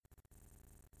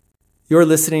You're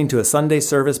listening to a Sunday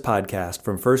service podcast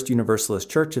from First Universalist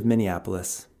Church of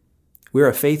Minneapolis. We're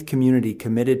a faith community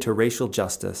committed to racial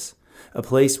justice, a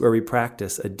place where we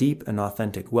practice a deep and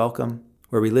authentic welcome,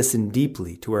 where we listen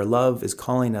deeply to where love is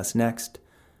calling us next,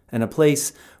 and a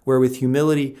place where with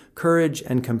humility, courage,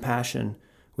 and compassion,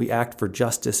 we act for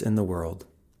justice in the world.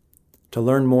 To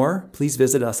learn more, please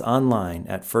visit us online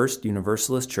at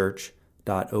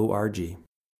firstuniversalistchurch.org.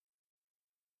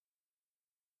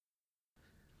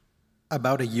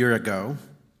 About a year ago,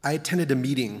 I attended a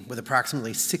meeting with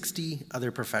approximately 60 other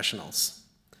professionals.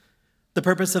 The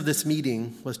purpose of this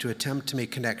meeting was to attempt to make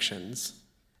connections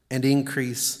and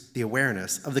increase the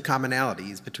awareness of the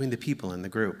commonalities between the people in the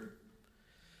group.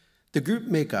 The group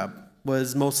makeup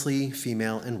was mostly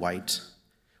female and white,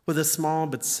 with a small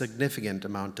but significant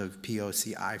amount of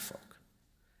POCI folk,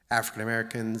 African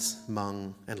Americans,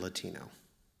 Hmong, and Latino.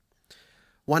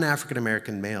 One African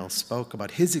American male spoke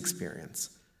about his experience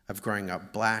of growing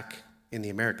up Black in the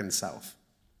American South.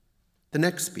 The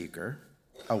next speaker,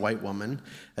 a white woman,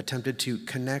 attempted to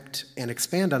connect and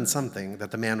expand on something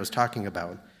that the man was talking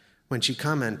about when she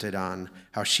commented on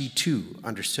how she too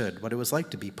understood what it was like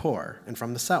to be poor and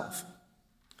from the South.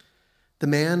 The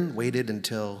man waited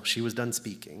until she was done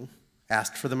speaking,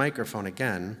 asked for the microphone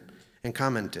again, and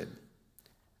commented,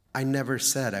 "I never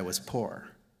said I was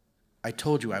poor. I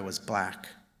told you I was Black."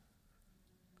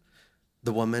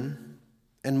 The woman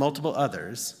and multiple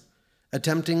others,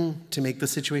 attempting to make the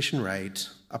situation right,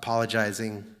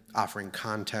 apologizing, offering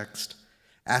context,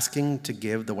 asking to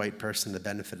give the white person the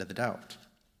benefit of the doubt.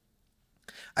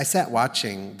 I sat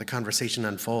watching the conversation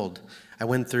unfold. I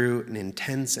went through an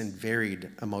intense and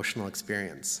varied emotional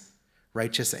experience.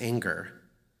 Righteous anger.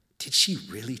 Did she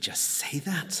really just say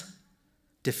that?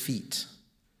 Defeat.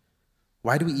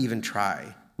 Why do we even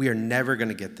try? We are never going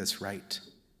to get this right.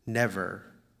 Never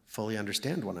fully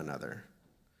understand one another.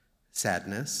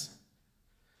 Sadness.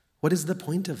 What is the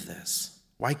point of this?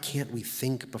 Why can't we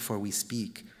think before we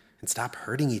speak and stop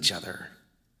hurting each other?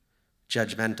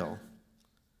 Judgmental.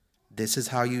 This is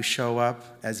how you show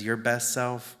up as your best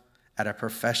self at a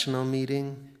professional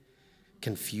meeting,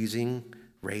 confusing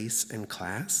race and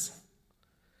class?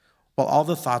 While all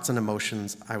the thoughts and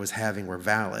emotions I was having were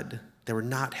valid, they were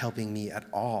not helping me at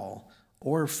all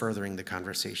or furthering the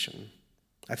conversation.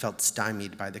 I felt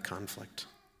stymied by the conflict.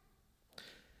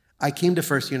 I came to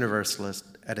First Universalist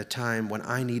at a time when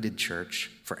I needed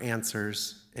church for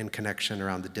answers and connection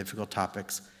around the difficult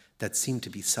topics that seemed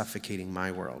to be suffocating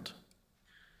my world.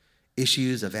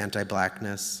 Issues of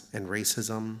anti-Blackness and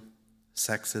racism,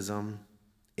 sexism,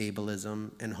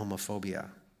 ableism, and homophobia.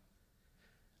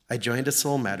 I joined a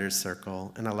Soul Matters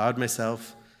circle and allowed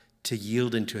myself to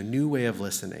yield into a new way of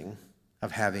listening,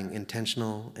 of having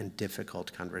intentional and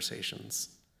difficult conversations.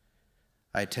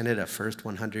 I attended a First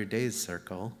 100 Days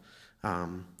circle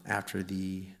after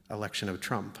the election of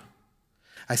Trump.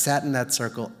 I sat in that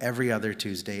circle every other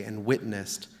Tuesday and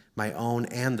witnessed my own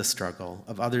and the struggle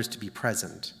of others to be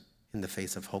present in the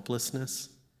face of hopelessness,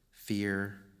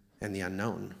 fear, and the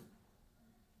unknown.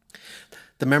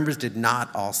 The members did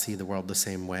not all see the world the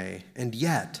same way, and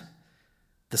yet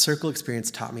the circle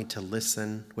experience taught me to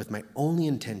listen with my only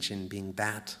intention being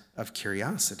that of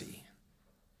curiosity.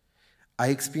 I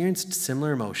experienced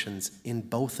similar emotions in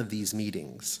both of these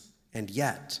meetings, and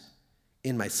yet,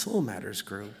 in my Soul Matters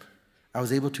group, I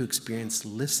was able to experience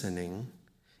listening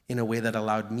in a way that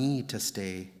allowed me to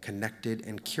stay connected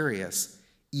and curious,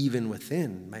 even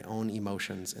within my own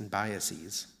emotions and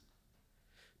biases.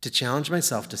 To challenge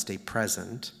myself to stay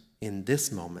present in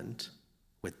this moment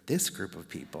with this group of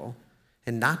people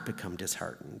and not become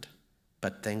disheartened,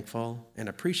 but thankful and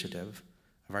appreciative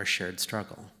of our shared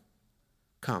struggle.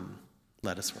 Come,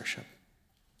 let us worship.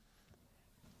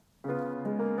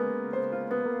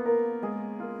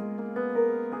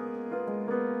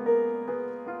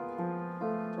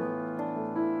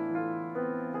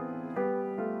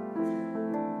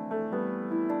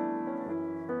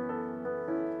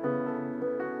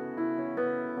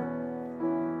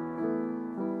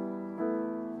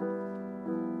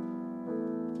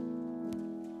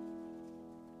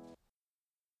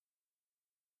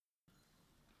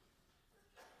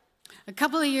 A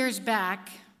couple of years back,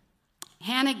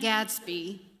 Hannah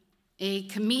Gadsby, a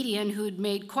comedian who'd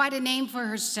made quite a name for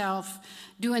herself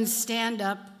doing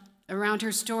stand-up around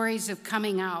her stories of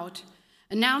coming out,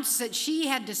 announced that she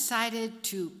had decided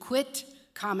to quit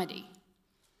comedy.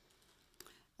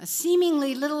 A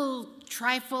seemingly little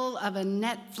trifle of a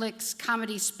Netflix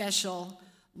comedy special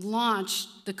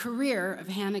launched the career of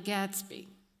Hannah Gadsby.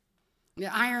 The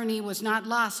irony was not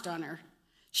lost on her.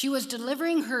 She was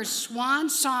delivering her swan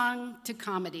song to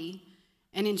comedy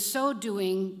and in so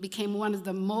doing became one of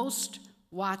the most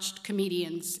watched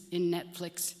comedians in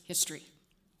Netflix history.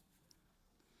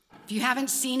 If you haven't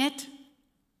seen it,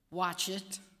 watch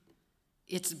it.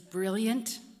 It's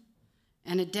brilliant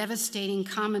and a devastating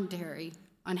commentary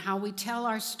on how we tell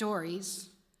our stories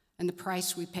and the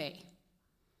price we pay.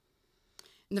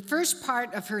 In the first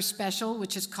part of her special,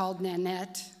 which is called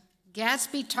Nanette,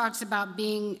 Gadsby talks about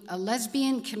being a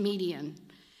lesbian comedian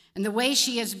and the way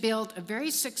she has built a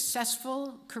very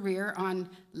successful career on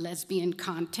lesbian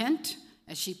content,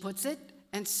 as she puts it,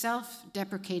 and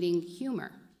self-deprecating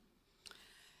humor.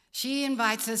 She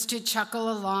invites us to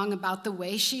chuckle along about the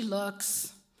way she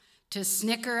looks, to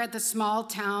snicker at the small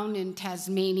town in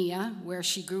Tasmania where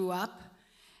she grew up,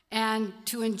 and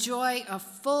to enjoy a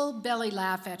full belly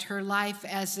laugh at her life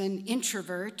as an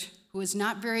introvert who is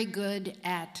not very good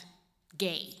at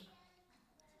gay.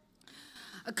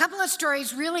 A couple of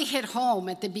stories really hit home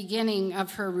at the beginning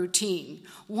of her routine.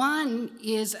 One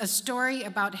is a story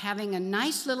about having a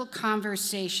nice little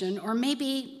conversation, or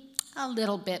maybe a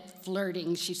little bit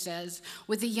flirting, she says,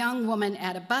 with a young woman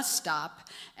at a bus stop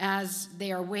as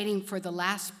they are waiting for the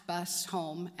last bus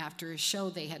home after a show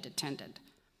they had attended.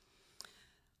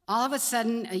 All of a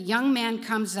sudden, a young man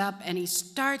comes up and he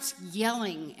starts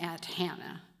yelling at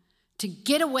Hannah to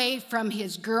get away from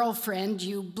his girlfriend,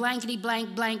 you blankety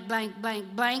blank, blank, blank,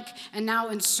 blank, blank, and now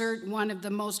insert one of the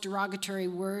most derogatory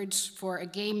words for a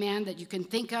gay man that you can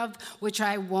think of, which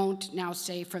I won't now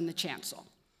say from the chancel.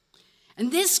 And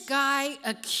this guy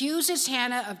accuses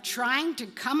Hannah of trying to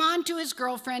come on to his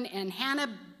girlfriend, and Hannah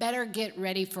better get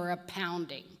ready for a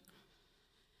pounding.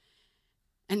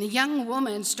 And the young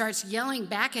woman starts yelling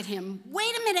back at him,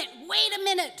 wait a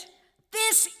minute,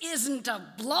 this isn't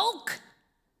a bloke,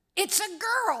 it's a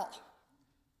girl,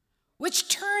 which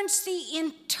turns the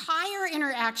entire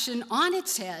interaction on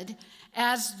its head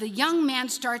as the young man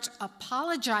starts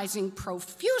apologizing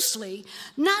profusely,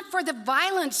 not for the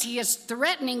violence he is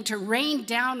threatening to rain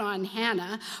down on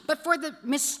Hannah, but for the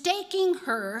mistaking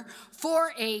her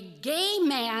for a gay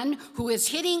man who is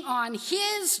hitting on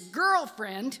his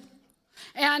girlfriend,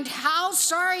 and how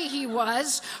sorry he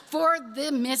was for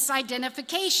the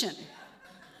misidentification.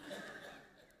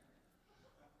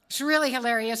 It's really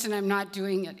hilarious, and I'm not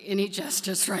doing it any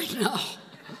justice right now.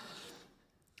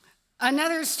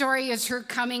 Another story is her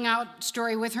coming out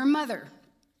story with her mother.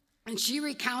 And she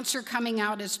recounts her coming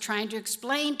out as trying to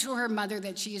explain to her mother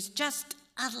that she is just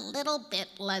a little bit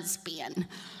lesbian.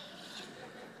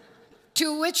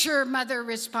 To which her mother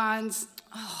responds,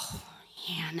 oh,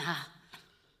 Hannah,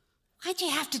 why'd you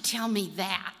have to tell me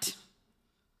that?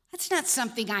 That's not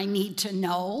something I need to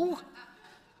know.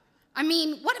 I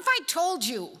mean, what if I told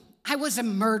you I was a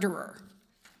murderer?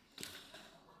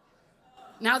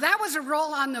 Now, that was a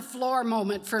roll on the floor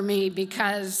moment for me,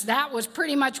 because that was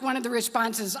pretty much one of the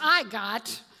responses I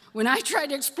got when I tried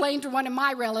to explain to one of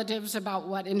my relatives about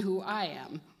what and who I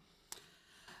am.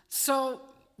 So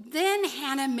then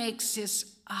Hannah makes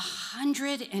this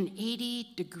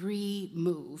 180-degree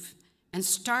move and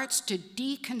starts to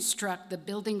deconstruct the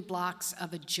building blocks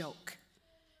of a joke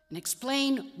and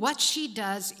explain what she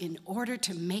does in order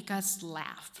to make us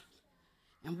laugh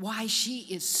and why she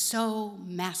is so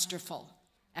masterful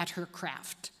at her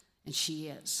craft, and she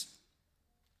is.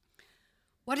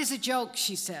 What is a joke,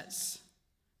 she says?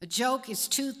 A joke is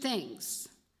two things,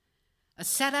 a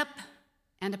setup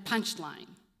and a punchline.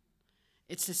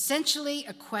 It's essentially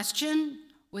a question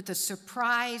with a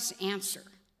surprise answer.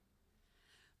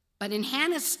 But in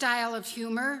Hannah's style of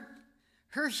humor,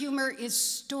 her humor is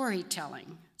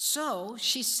storytelling. So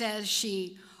she says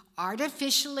she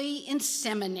artificially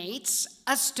inseminates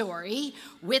a story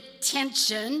with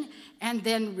tension and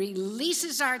then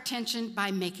releases our tension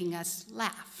by making us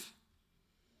laugh.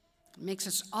 It makes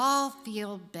us all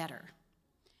feel better,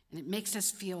 and it makes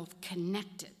us feel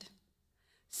connected.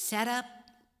 Setup,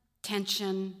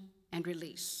 tension, and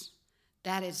release.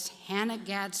 That is Hannah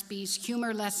Gadsby's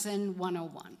Humor Lesson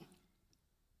 101.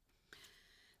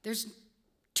 There's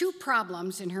two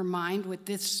problems in her mind with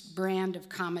this brand of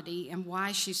comedy and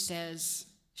why she says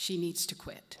she needs to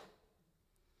quit.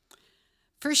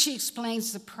 First, she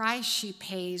explains the price she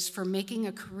pays for making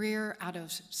a career out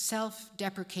of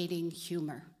self-deprecating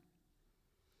humor.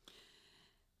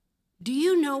 Do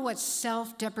you know what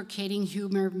self-deprecating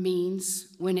humor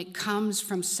means when it comes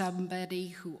from somebody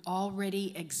who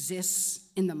already exists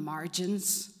in the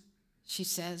margins? She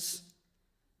says.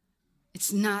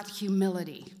 It's not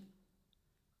humility.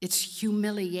 It's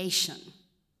humiliation.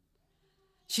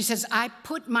 She says, I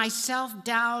put myself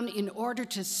down in order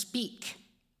to speak,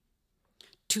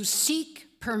 to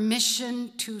seek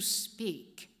permission to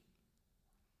speak.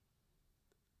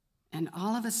 And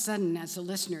all of a sudden, as a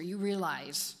listener, you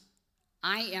realize,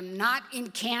 I am not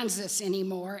in Kansas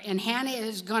anymore, and Hannah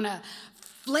is going to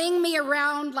fling me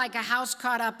around like a house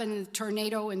caught up in a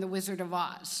tornado in The Wizard of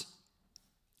Oz.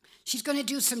 She's going to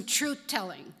do some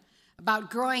truth-telling about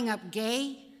growing up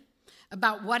gay,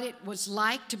 about what it was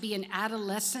like to be an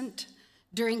adolescent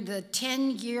during the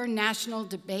 10-year national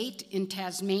debate in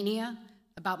Tasmania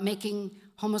about making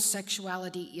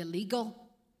homosexuality illegal,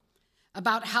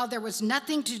 about how there was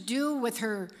nothing to do with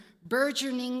her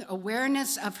burgeoning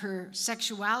awareness of her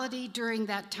sexuality during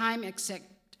that time except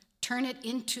turn it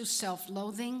into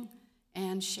self-loathing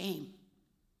and shame.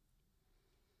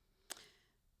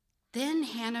 Then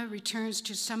Hannah returns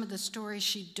to some of the stories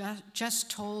she just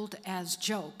told as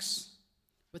jokes,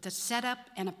 with a setup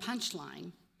and a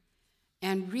punchline,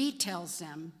 and retells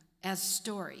them as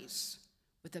stories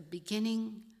with a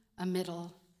beginning, a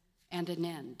middle, and an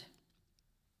end.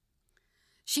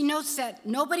 She notes that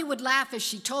nobody would laugh if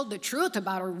she told the truth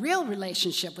about her real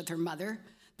relationship with her mother,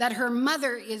 that her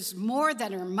mother is more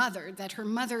than her mother, that her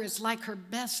mother is like her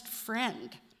best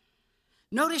friend.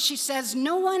 Notice she says,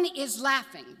 no one is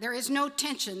laughing. There is no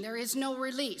tension. There is no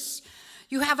release.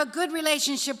 You have a good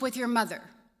relationship with your mother.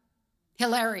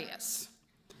 Hilarious.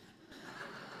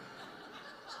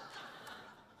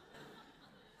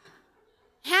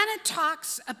 Hannah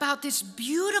talks about this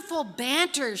beautiful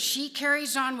banter she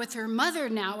carries on with her mother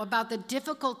now about the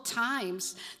difficult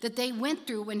times that they went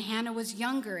through when Hannah was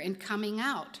younger and coming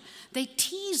out. They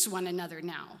tease one another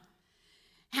now.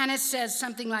 Hannah says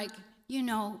something like, you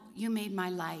know, you made my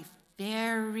life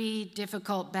very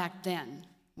difficult back then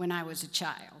when I was a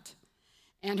child.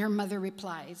 And her mother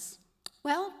replies,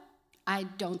 well, I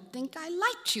don't think I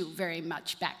liked you very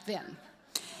much back then.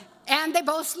 And they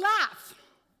both laugh.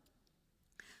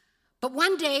 But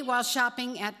one day while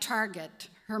shopping at Target,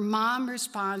 her mom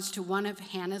responds to one of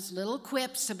Hannah's little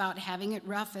quips about having it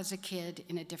rough as a kid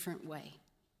in a different way.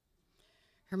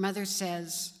 Her mother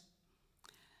says,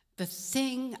 the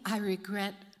thing I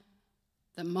regret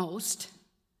the most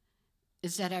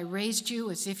is that I raised you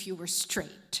as if you were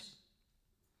straight.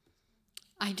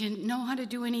 I didn't know how to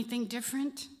do anything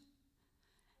different,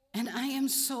 and I am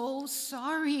so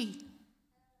sorry.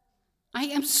 I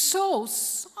am so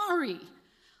sorry.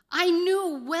 I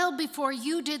knew well before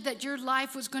you did that your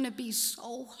life was going to be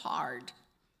so hard.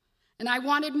 And I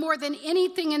wanted more than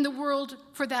anything in the world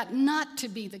for that not to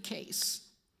be the case.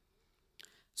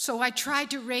 So I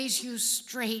tried to raise you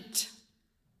straight.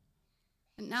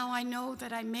 And now I know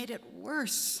that I made it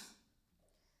worse.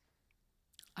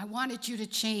 I wanted you to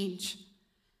change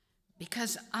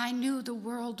because I knew the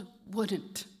world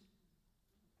wouldn't.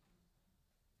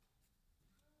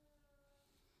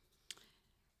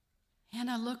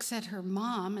 Hannah looks at her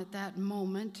mom at that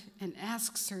moment and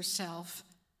asks herself,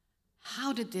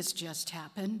 how did this just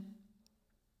happen?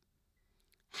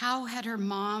 How had her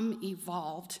mom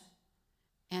evolved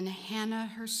and Hannah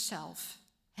herself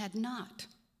had not?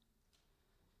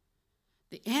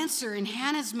 The answer in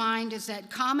Hannah's mind is that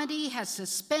comedy has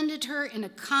suspended her in a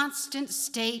constant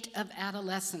state of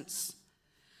adolescence.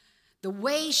 The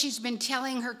way she's been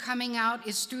telling her coming out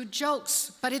is through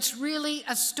jokes, but it's really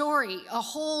a story, a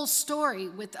whole story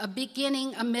with a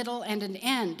beginning, a middle, and an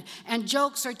end. And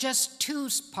jokes are just two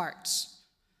parts,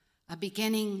 a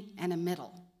beginning and a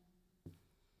middle.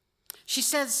 She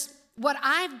says, what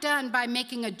I've done by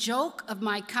making a joke of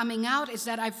my coming out is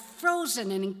that I've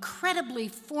frozen an incredibly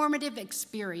formative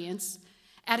experience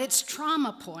at its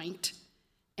trauma point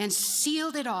and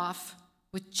sealed it off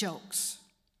with jokes.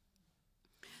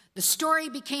 The story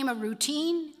became a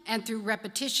routine, and through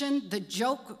repetition, the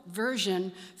joke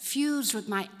version fused with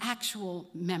my actual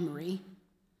memory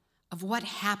of what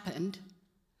happened.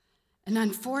 And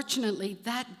unfortunately,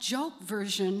 that joke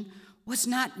version was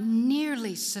not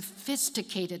nearly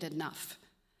sophisticated enough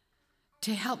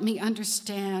to help me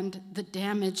understand the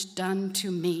damage done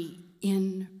to me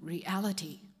in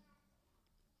reality.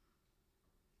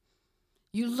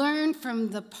 You learn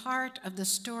from the part of the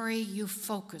story you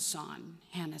focus on,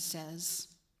 Hannah says.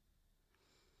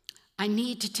 I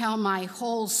need to tell my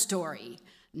whole story,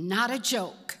 not a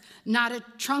joke, not a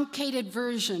truncated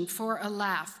version for a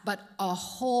laugh, but a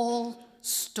whole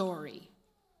story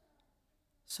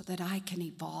so that I can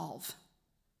evolve.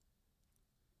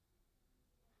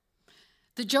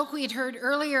 The joke we had heard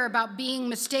earlier about being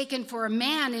mistaken for a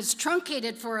man is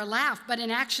truncated for a laugh, but in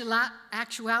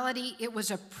actuality, it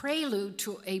was a prelude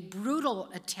to a brutal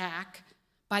attack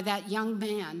by that young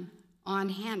man on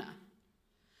Hannah.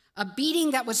 A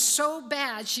beating that was so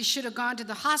bad she should have gone to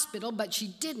the hospital, but she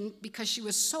didn't because she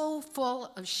was so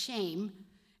full of shame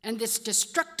and this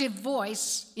destructive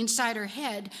voice inside her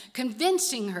head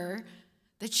convincing her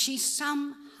that she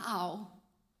somehow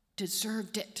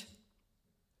deserved it.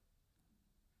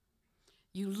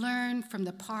 You learn from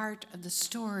the part of the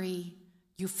story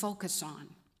you focus on.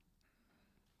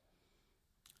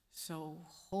 So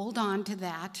hold on to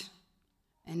that,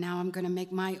 and now I'm going to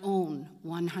make my own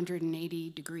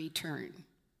 180-degree turn.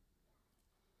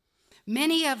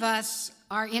 Many of us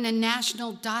are in a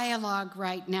national dialogue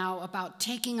right now about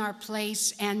taking our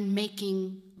place and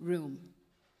making room.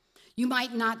 You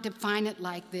might not define it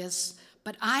like this,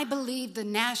 but I believe the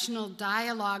national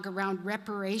dialogue around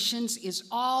reparations is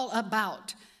all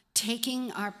about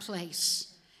taking our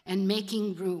place and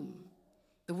making room,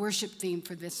 the worship theme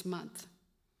for this month.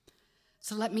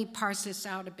 So let me parse this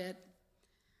out a bit.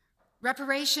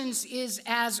 Reparations is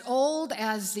as old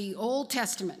as the Old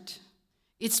Testament.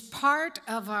 It's part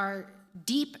of our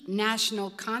deep national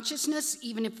consciousness,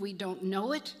 even if we don't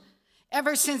know it.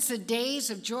 Ever since the days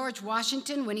of George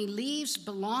Washington, when he leaves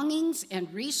belongings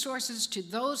and resources to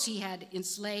those he had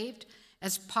enslaved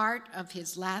as part of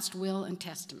his last will and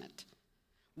testament,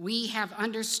 we have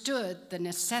understood the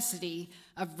necessity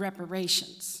of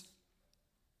reparations.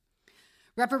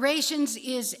 Reparations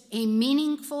is a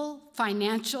meaningful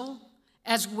financial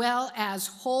as well as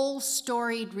whole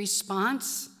storied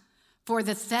response for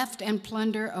the theft and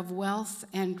plunder of wealth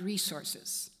and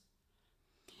resources.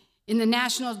 In the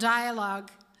national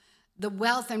dialogue, the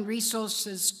wealth and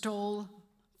resources stole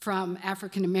from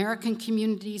African American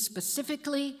communities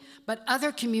specifically, but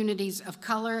other communities of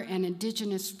color and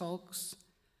indigenous folks,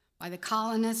 by the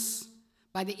colonists,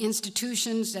 by the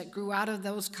institutions that grew out of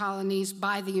those colonies,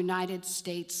 by the United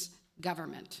States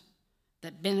government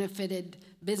that benefited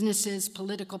businesses,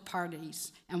 political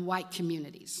parties, and white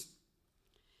communities.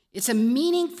 It's a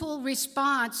meaningful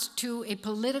response to a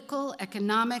political,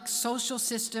 economic, social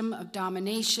system of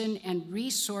domination and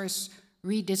resource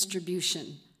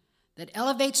redistribution that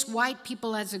elevates white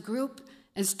people as a group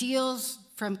and steals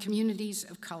from communities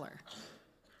of color,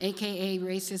 aka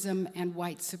racism and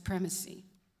white supremacy.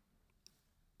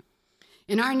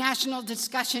 In our national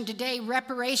discussion today,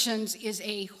 reparations is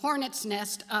a hornet's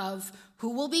nest of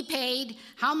who will be paid,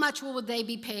 how much will they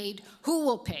be paid, who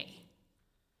will pay.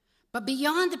 But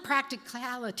beyond the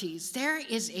practicalities, there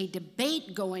is a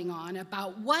debate going on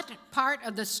about what part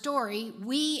of the story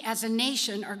we as a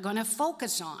nation are going to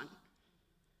focus on.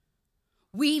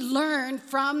 We learn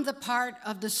from the part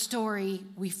of the story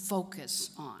we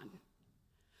focus on.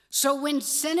 So when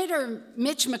Senator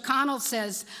Mitch McConnell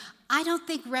says, I don't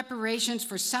think reparations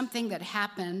for something that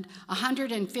happened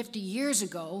 150 years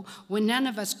ago when none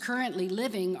of us currently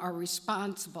living are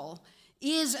responsible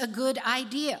is a good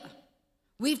idea.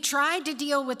 We've tried to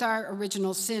deal with our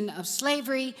original sin of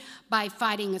slavery by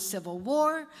fighting a civil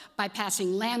war, by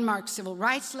passing landmark civil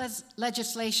rights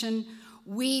legislation.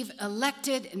 We've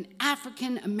elected an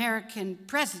African American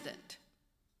president.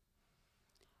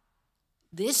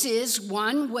 This is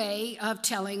one way of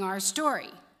telling our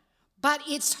story, but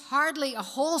it's hardly a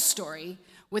whole story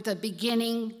with a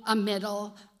beginning, a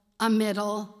middle,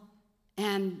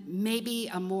 and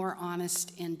maybe a more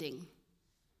honest ending.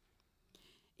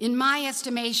 In my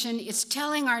estimation, it's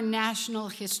telling our national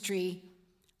history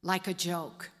like a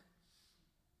joke,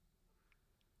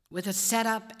 with a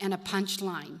setup and a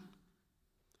punchline,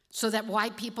 so that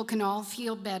white people can all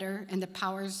feel better and the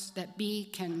powers that be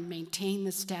can maintain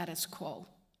the status quo.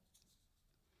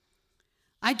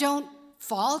 I don't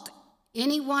fault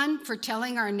anyone for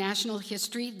telling our national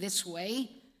history this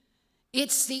way.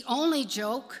 It's the only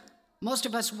joke most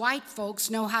of us white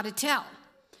folks know how to tell,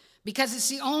 because it's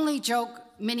the only joke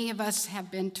many of us have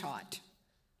been taught.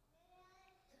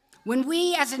 When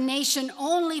we as a nation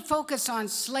only focus on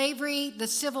slavery, the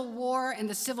Civil War, and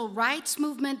the Civil Rights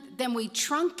Movement, then we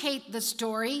truncate the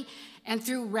story, and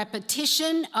through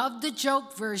repetition of the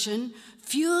joke version,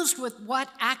 fused with what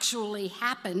actually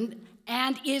happened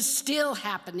and is still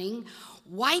happening,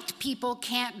 white people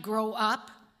can't grow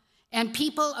up, and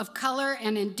people of color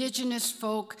and indigenous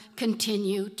folk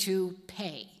continue to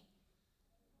pay.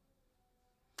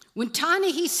 When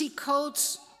Ta-Nehisi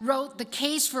Coates wrote The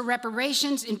Case for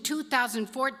Reparations in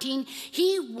 2014,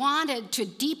 he wanted to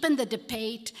deepen the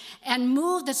debate and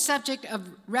move the subject of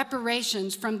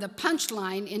reparations from the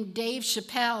punchline in Dave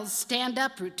Chappelle's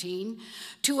stand-up routine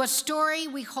to a story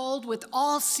we hold with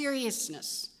all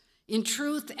seriousness in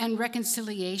truth and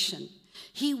reconciliation.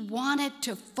 He wanted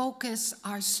to focus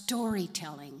our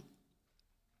storytelling.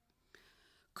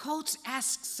 Coates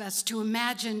asks us to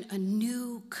imagine a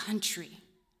new country.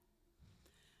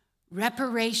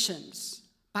 Reparations,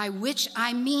 by which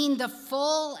I mean the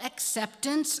full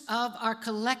acceptance of our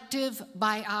collective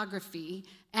biography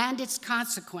and its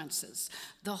consequences,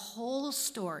 the whole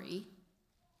story,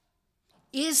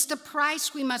 is the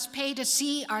price we must pay to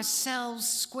see ourselves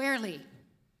squarely.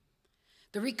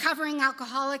 The recovering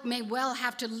alcoholic may well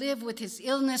have to live with his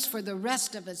illness for the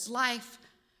rest of his life,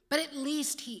 but at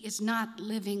least he is not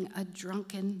living a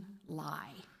drunken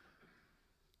lie.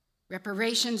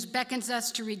 Reparations beckons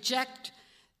us to reject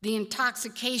the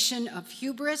intoxication of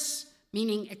hubris,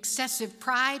 meaning excessive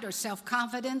pride or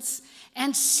self-confidence,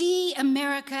 and see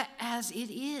America as it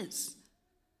is,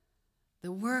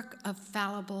 the work of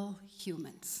fallible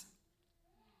humans.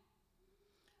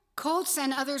 Coates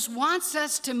and others wants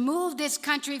us to move this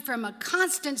country from a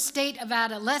constant state of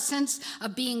adolescence,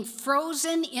 of being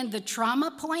frozen in the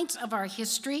trauma points of our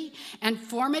history and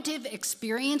formative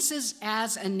experiences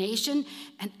as a nation,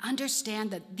 and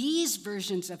understand that these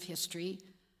versions of history,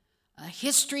 a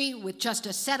history with just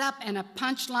a setup and a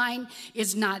punchline,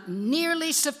 is not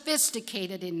nearly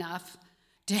sophisticated enough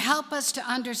to help us to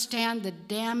understand the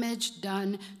damage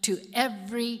done to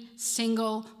every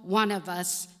single one of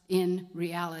us in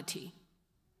reality.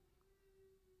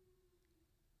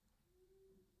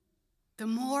 The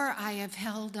more I have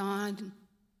held on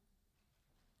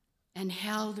and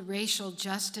held racial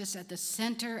justice at the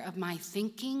center of my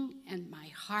thinking and my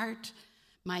heart,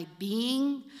 my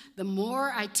being, the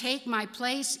more I take my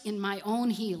place in my own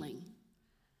healing,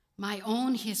 my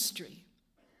own history,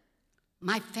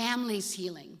 my family's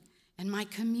healing, and my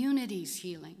community's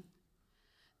healing.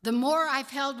 The more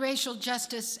I've held racial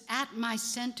justice at my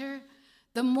center,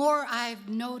 the more I've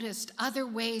noticed other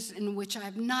ways in which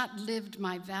I've not lived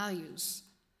my values.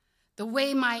 The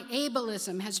way my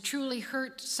ableism has truly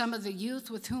hurt some of the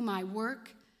youth with whom I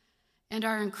work and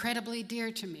are incredibly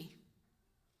dear to me.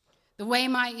 The way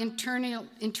my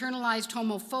internalized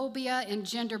homophobia and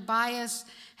gender bias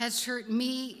has hurt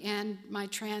me and my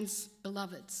trans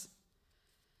beloveds.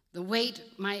 The weight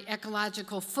my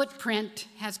ecological footprint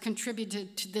has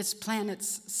contributed to this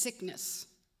planet's sickness.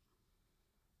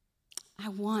 I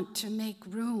want to make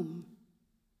room.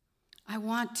 I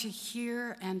want to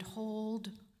hear and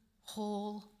hold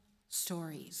whole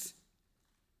stories.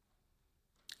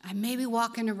 I may be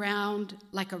walking around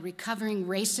like a recovering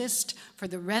racist for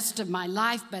the rest of my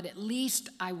life, but at least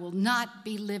I will not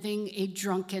be living a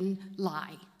drunken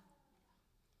lie.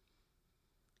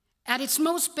 At its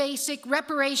most basic,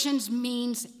 reparations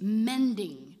means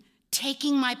mending,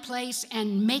 taking my place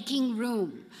and making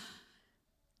room.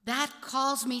 That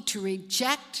calls me to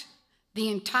reject the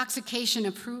intoxication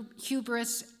of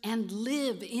hubris and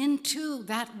live into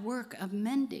that work of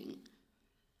mending.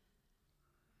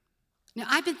 Now,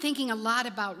 I've been thinking a lot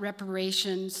about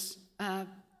reparations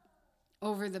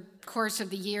over the course of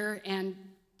the year and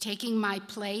taking my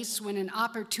place when an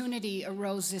opportunity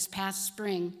arose this past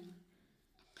spring.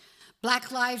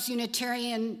 Black Lives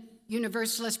Unitarian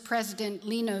Universalist President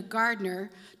Lena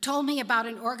Gardner told me about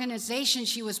an organization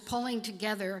she was pulling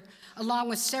together along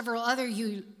with several other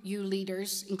U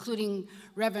leaders, including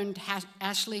Reverend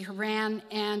Ashley Horan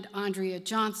and Andrea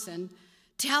Johnson,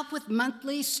 to help with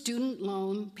monthly student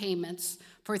loan payments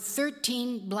for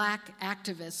 13 Black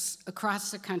activists across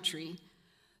the country,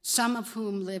 some of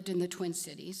whom lived in the Twin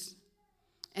Cities.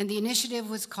 And the initiative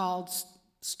was called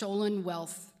Stolen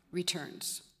Wealth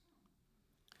Returns.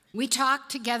 We talked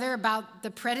together about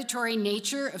the predatory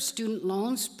nature of student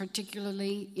loans,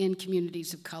 particularly in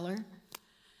communities of color,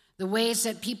 the ways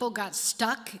that people got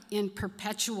stuck in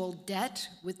perpetual debt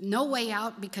with no way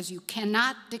out because you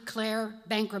cannot declare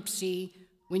bankruptcy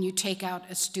when you take out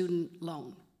a student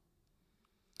loan.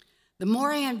 The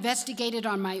more I investigated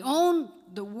on my own,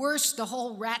 the worse the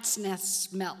whole rat's nest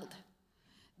smelled.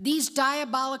 These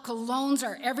diabolical loans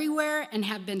are everywhere and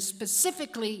have been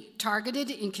specifically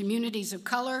targeted in communities of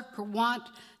color who want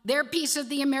their piece of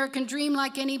the American dream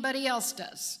like anybody else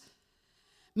does.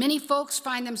 Many folks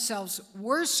find themselves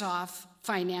worse off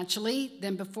financially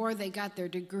than before they got their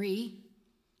degree,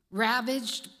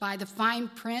 ravaged by the fine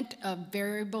print of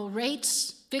variable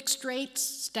rates, fixed rates,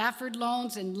 Stafford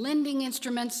loans, and lending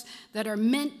instruments that are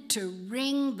meant to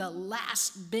wring the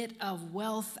last bit of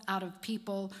wealth out of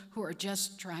people who are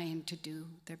just trying to do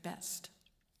their best.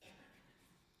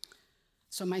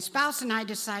 So my spouse and I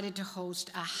decided to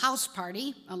host a house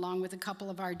party along with a couple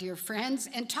of our dear friends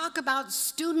and talk about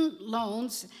student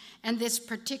loans and this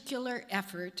particular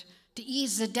effort to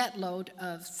ease the debt load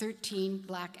of 13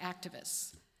 Black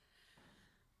activists.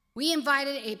 We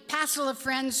invited a passel of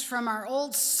friends from our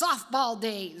old softball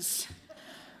days,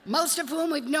 most of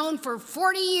whom we've known for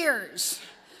 40 years.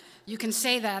 You can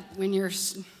say that when you're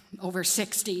over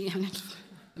 60, and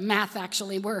the math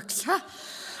actually works.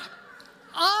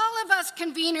 All of us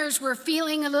conveners were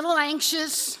feeling a little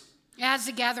anxious as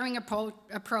the gathering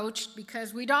approached,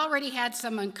 because we'd already had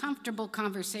some uncomfortable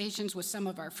conversations with some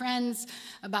of our friends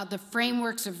about the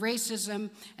frameworks of racism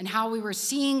and how we were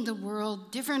seeing the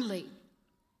world differently.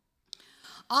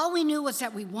 All we knew was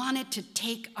that we wanted to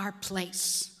take our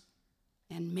place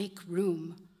and make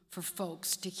room for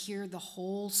folks to hear the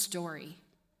whole story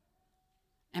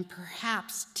and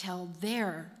perhaps tell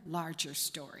their larger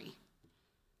story.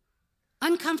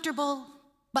 Uncomfortable,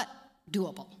 but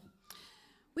doable.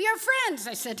 We are friends,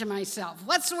 I said to myself.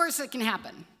 What's the worst that can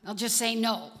happen? I'll just say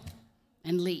no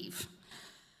and leave.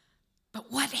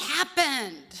 But what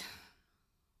happened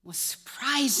was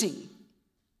surprising.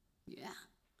 Yeah,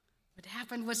 what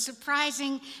happened was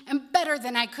surprising and better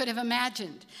than I could have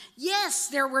imagined. Yes,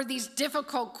 there were these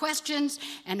difficult questions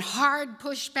and hard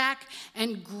pushback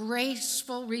and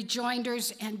graceful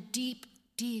rejoinders and deep,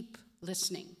 deep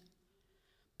listening.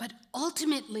 But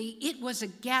ultimately, it was a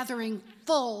gathering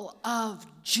full of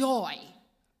joy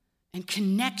and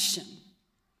connection.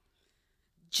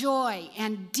 Joy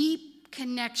and deep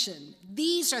connection.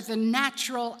 These are the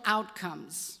natural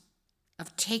outcomes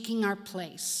of taking our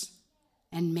place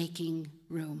and making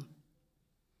room.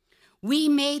 We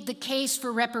made the case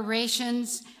for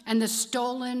reparations and the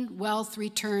Stolen Wealth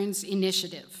Returns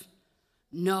Initiative.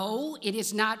 No, it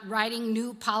is not writing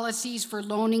new policies for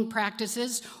loaning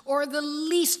practices or the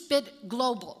least bit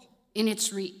global in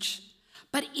its reach,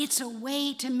 but it's a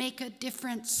way to make a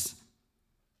difference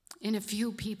in a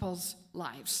few people's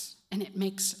lives, and it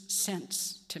makes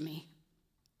sense to me.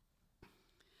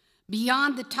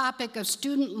 Beyond the topic of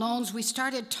student loans, we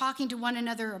started talking to one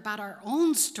another about our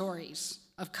own stories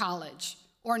of college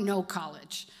or no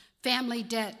college, family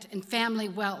debt and family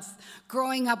wealth,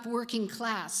 growing up working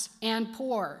class and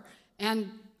poor,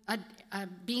 and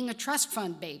being a trust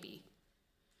fund baby.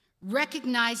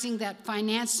 Recognizing that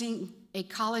financing a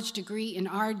college degree in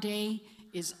our day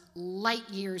is light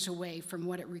years away from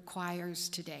what it requires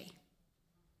today.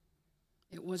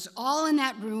 It was all in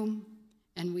that room,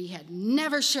 and we had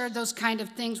never shared those kind of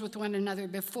things with one another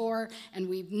before, and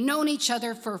we've known each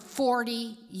other for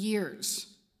 40 years.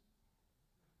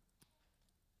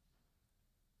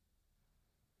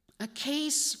 A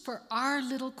case for our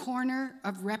little corner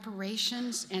of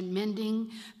reparations and mending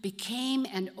became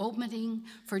an opening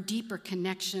for deeper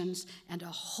connections and a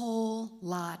whole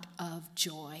lot of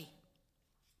joy.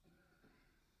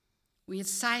 We had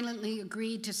silently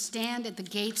agreed to stand at the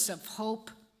gates of hope,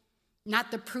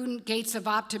 not the prudent gates of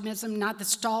optimism, not the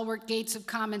stalwart gates of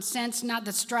common sense, not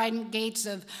the strident gates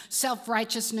of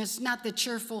self-righteousness, not the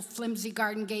cheerful, flimsy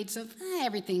garden gates of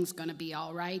everything's going to be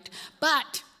all right,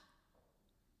 but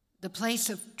the place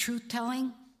of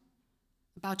truth-telling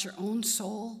about your own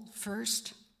soul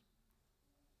first,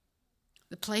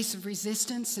 the place of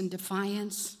resistance and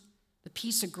defiance, the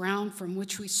piece of ground from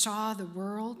which we saw the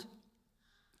world,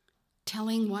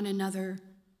 telling one another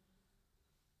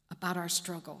about our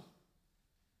struggle.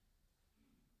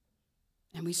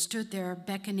 And we stood there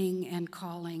beckoning and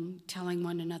calling, telling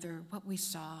one another what we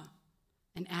saw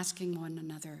and asking one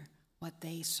another what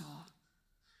they saw.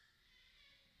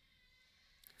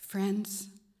 Friends,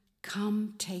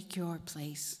 come take your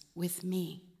place with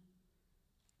me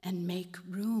and make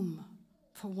room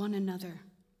for one another.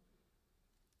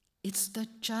 It's the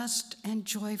just and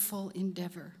joyful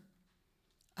endeavor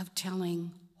of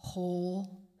telling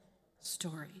whole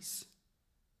stories.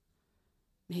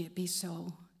 May it be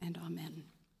so, and amen.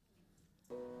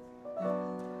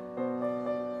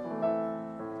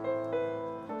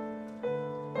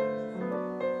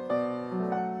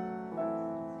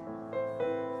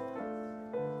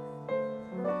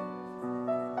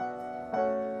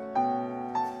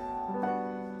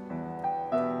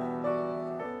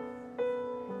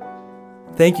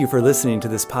 Thank you for listening to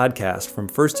this podcast from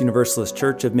First Universalist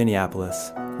Church of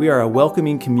Minneapolis. We are a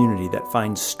welcoming community that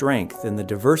finds strength in the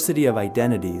diversity of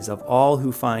identities of all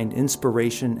who find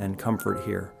inspiration and comfort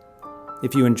here.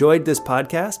 If you enjoyed this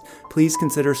podcast, please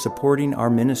consider supporting our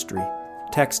ministry.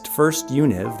 Text First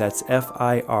Univ, that's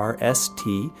FIRST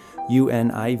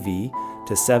UNIV,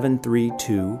 to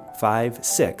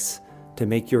 73256 to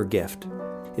make your gift.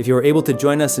 If you are able to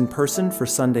join us in person for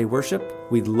Sunday worship,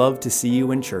 we'd love to see you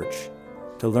in church.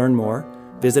 To learn more,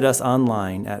 visit us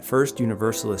online at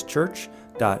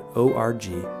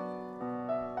firstuniversalistchurch.org.